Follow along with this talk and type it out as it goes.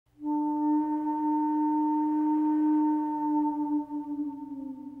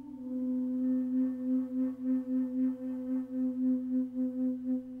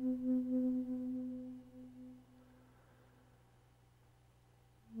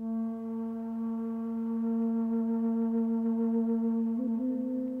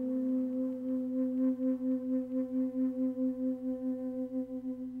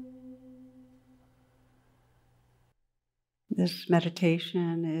This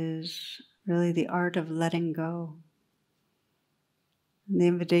meditation is really the art of letting go. And the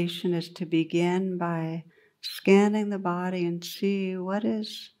invitation is to begin by scanning the body and see what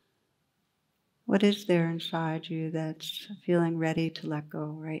is there inside you that's feeling ready to let go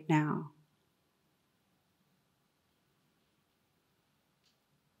right now.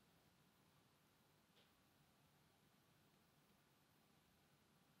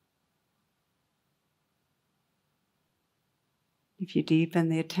 If you deepen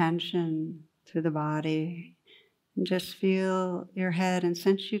the attention through the body, and just feel your head, and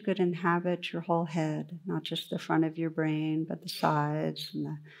sense you could inhabit your whole head, not just the front of your brain, but the sides and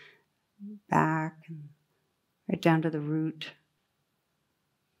the back, and right down to the root.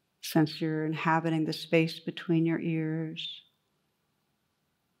 Sense you're inhabiting the space between your ears.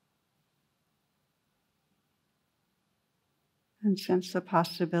 And sense the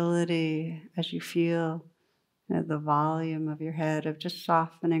possibility as you feel the volume of your head of just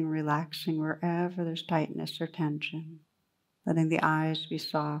softening, relaxing wherever there's tightness or tension. Letting the eyes be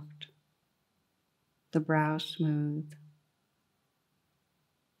soft, the brow smooth.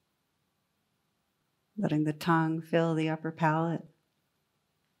 Letting the tongue fill the upper palate.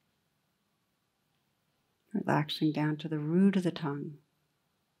 Relaxing down to the root of the tongue.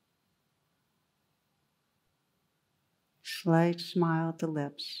 Slight smile at the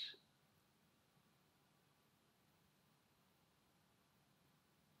lips.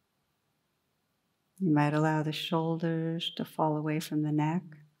 You might allow the shoulders to fall away from the neck.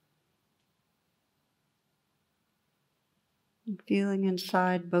 And feeling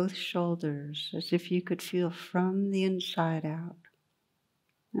inside both shoulders as if you could feel from the inside out.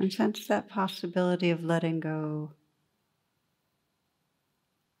 And sense that possibility of letting go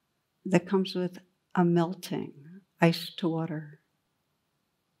that comes with a melting, ice to water.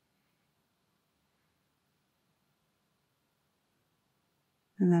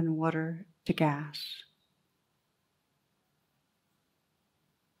 And then water to gas.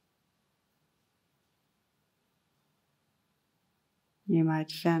 You might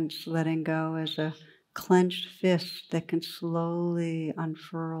sense letting go as a clenched fist that can slowly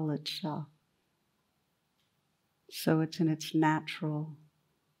unfurl itself. So it's in its natural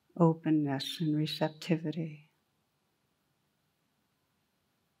openness and receptivity.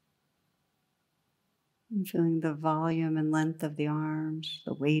 And feeling the volume and length of the arms,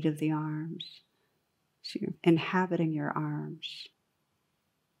 the weight of the arms. So you're inhabiting your arms.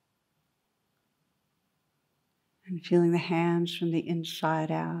 And feeling the hands from the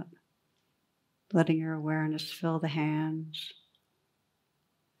inside out. Letting your awareness fill the hands.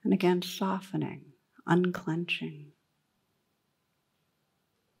 And again, softening, unclenching.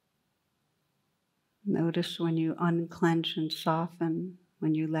 Notice when you unclench and soften,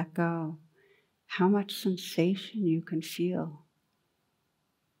 when you let go, how much sensation you can feel.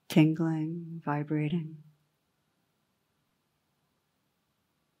 Tingling, vibrating.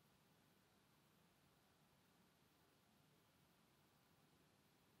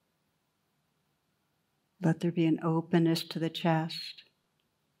 Let there be an openness to the chest.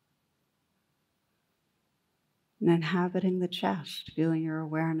 And inhabiting the chest, feeling your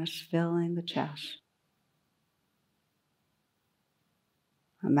awareness filling the chest.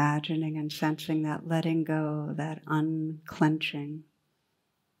 Imagining and sensing that letting go, that unclenching.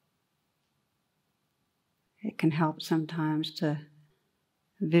 It can help sometimes to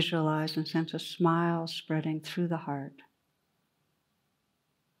visualize and sense a smile spreading through the heart.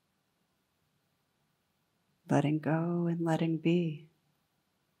 Letting go and letting be.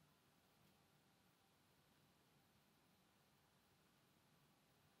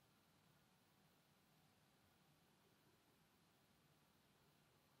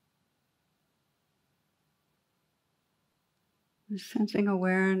 Sensing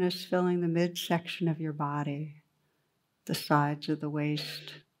awareness filling the midsection of your body, the sides of the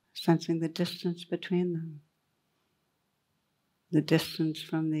waist, sensing the distance between them, the distance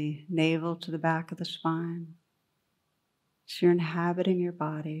from the navel to the back of the spine. So you're inhabiting your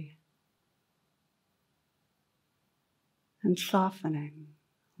body and softening,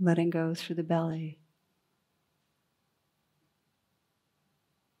 letting go through the belly.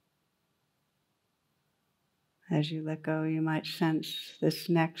 As you let go, you might sense this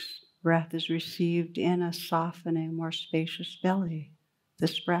next breath is received in a softening, more spacious belly.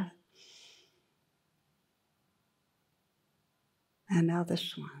 This breath. And now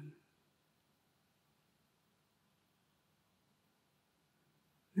this one.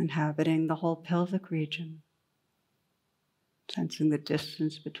 Inhabiting the whole pelvic region. Sensing the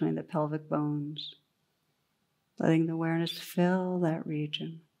distance between the pelvic bones. Letting the awareness fill that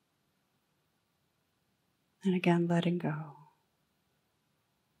region. And again, letting go.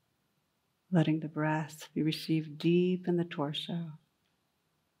 letting the breath be received deep in the torso,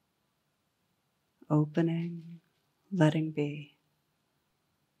 opening, letting be.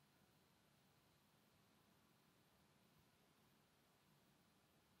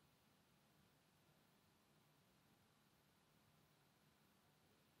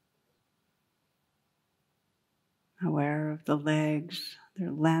 Aware of the legs,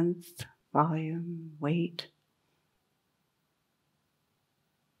 their length, volume, weight.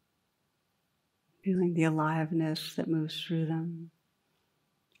 Feeling the aliveness that moves through them,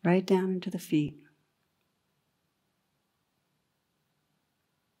 right down into the feet.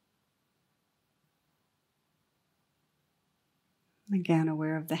 Again,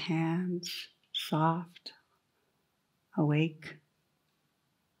 aware of the hands, soft, awake.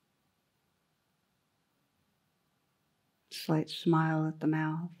 Slight smile at the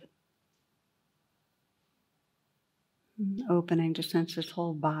mouth. Opening to sense this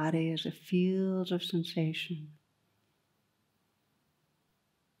whole body as a field of sensation.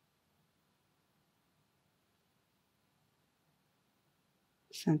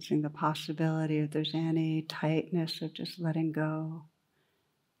 Sensing the possibility if there's any tightness of just letting go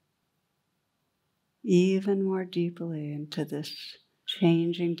even more deeply into this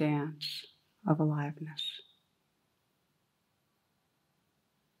changing dance of aliveness.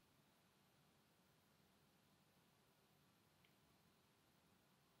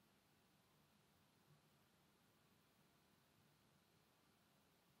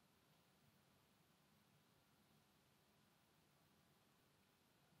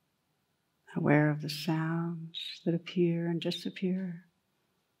 Aware of the sounds that appear and disappear.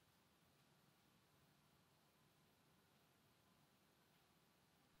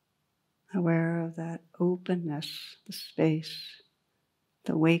 Aware of that openness, the space,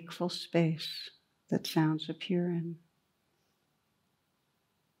 the wakeful space that sounds appear in.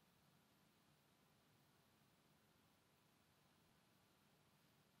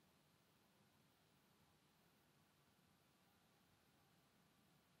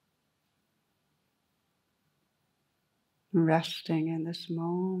 Resting in this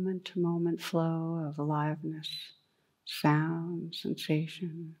moment-to-moment flow of aliveness, sound,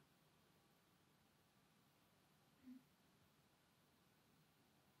 sensation.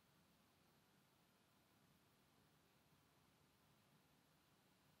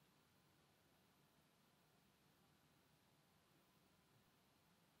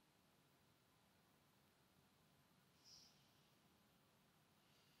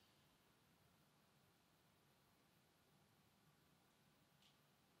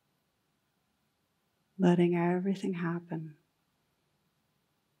 Letting everything happen.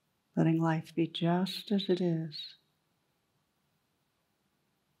 Letting life be just as it is.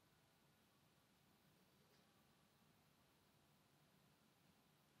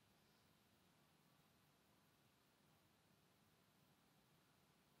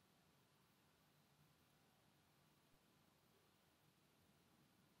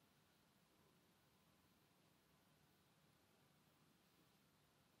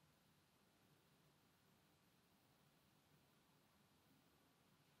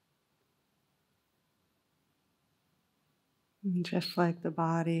 And just like the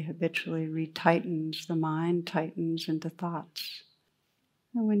body habitually retightens, the mind tightens into thoughts.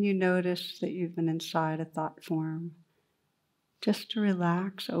 And when you notice that you've been inside a thought form, just to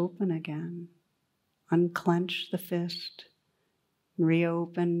relax, open again, unclench the fist,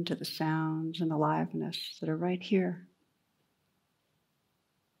 reopen to the sounds and aliveness that are right here.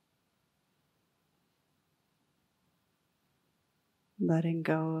 Letting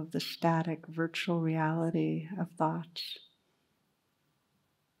go of the static virtual reality of thoughts.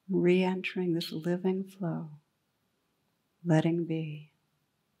 Re-entering this living flow, letting be.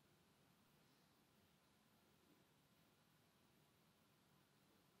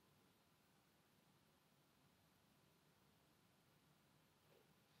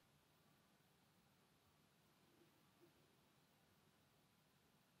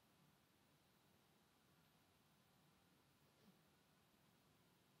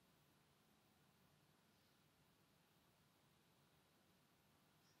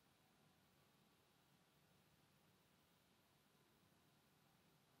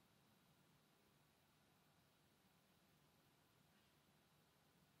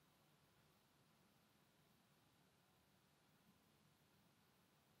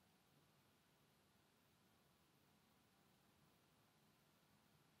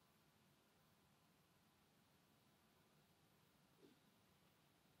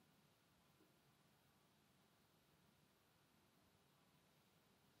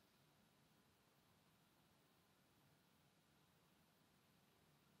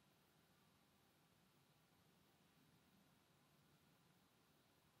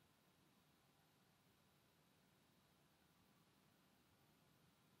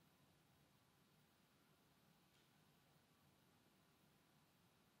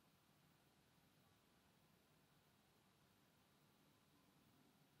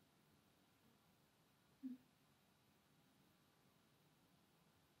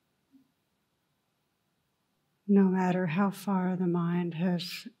 No matter how far the mind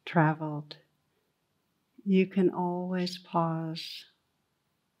has traveled, you can always pause,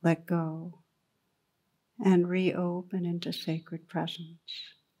 let go, and reopen into sacred presence.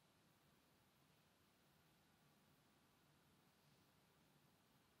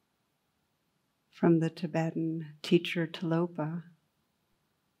 From the Tibetan teacher Tilopa,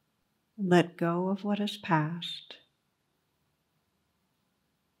 let go of what is past.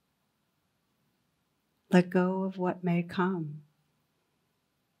 Let go of what may come.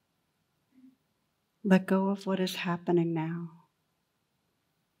 Let go of what is happening now.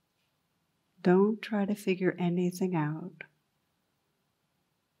 Don't try to figure anything out.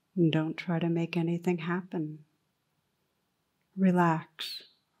 And don't try to make anything happen. Relax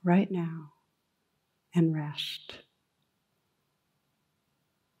right now and rest.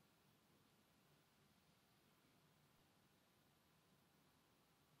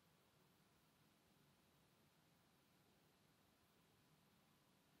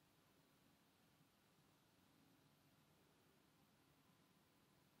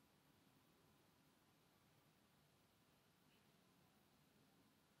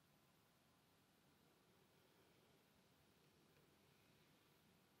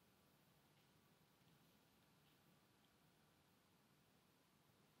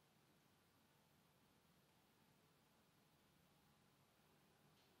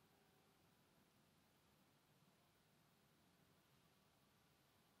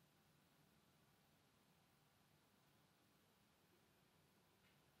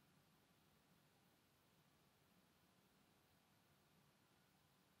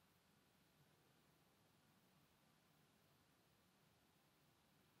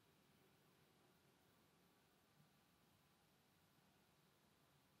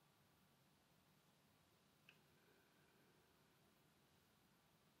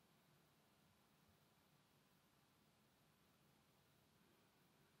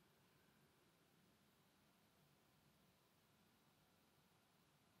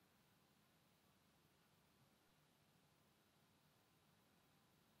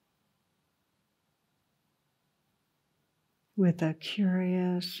 With a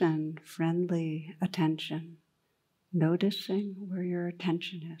curious and friendly attention, noticing where your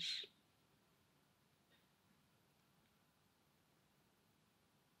attention is.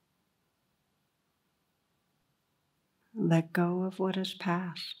 Let go of what is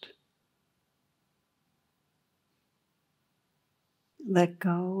past. Let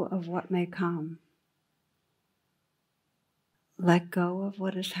go of what may come. Let go of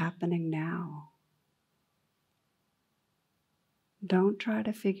what is happening now. Don't try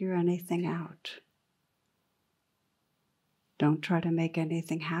to figure anything out. Don't try to make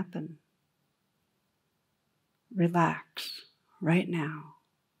anything happen. Relax right now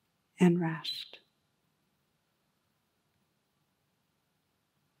and rest.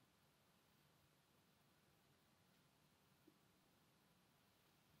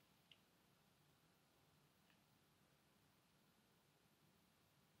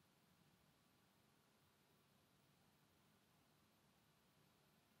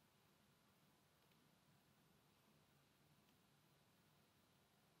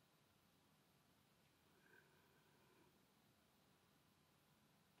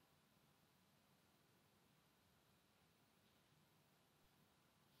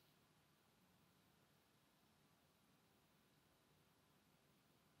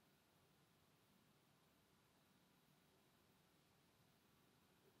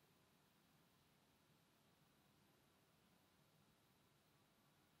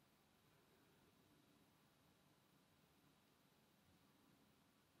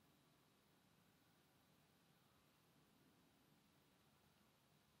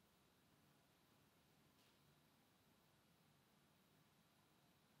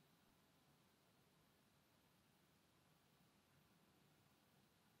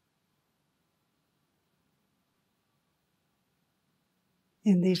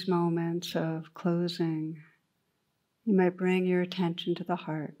 In these moments of closing, you might bring your attention to the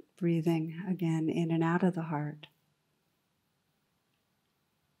heart, breathing again in and out of the heart.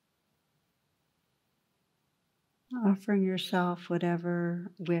 Offering yourself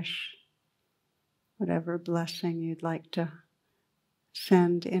whatever wish, whatever blessing you'd like to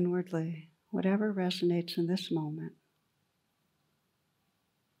send inwardly, whatever resonates in this moment.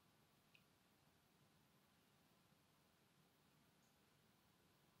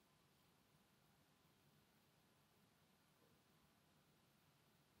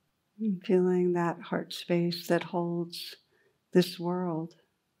 And feeling that heart space that holds this world,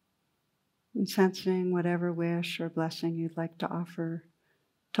 and sensing whatever wish or blessing you'd like to offer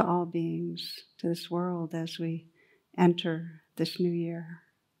to all beings, to this world as we enter this new year.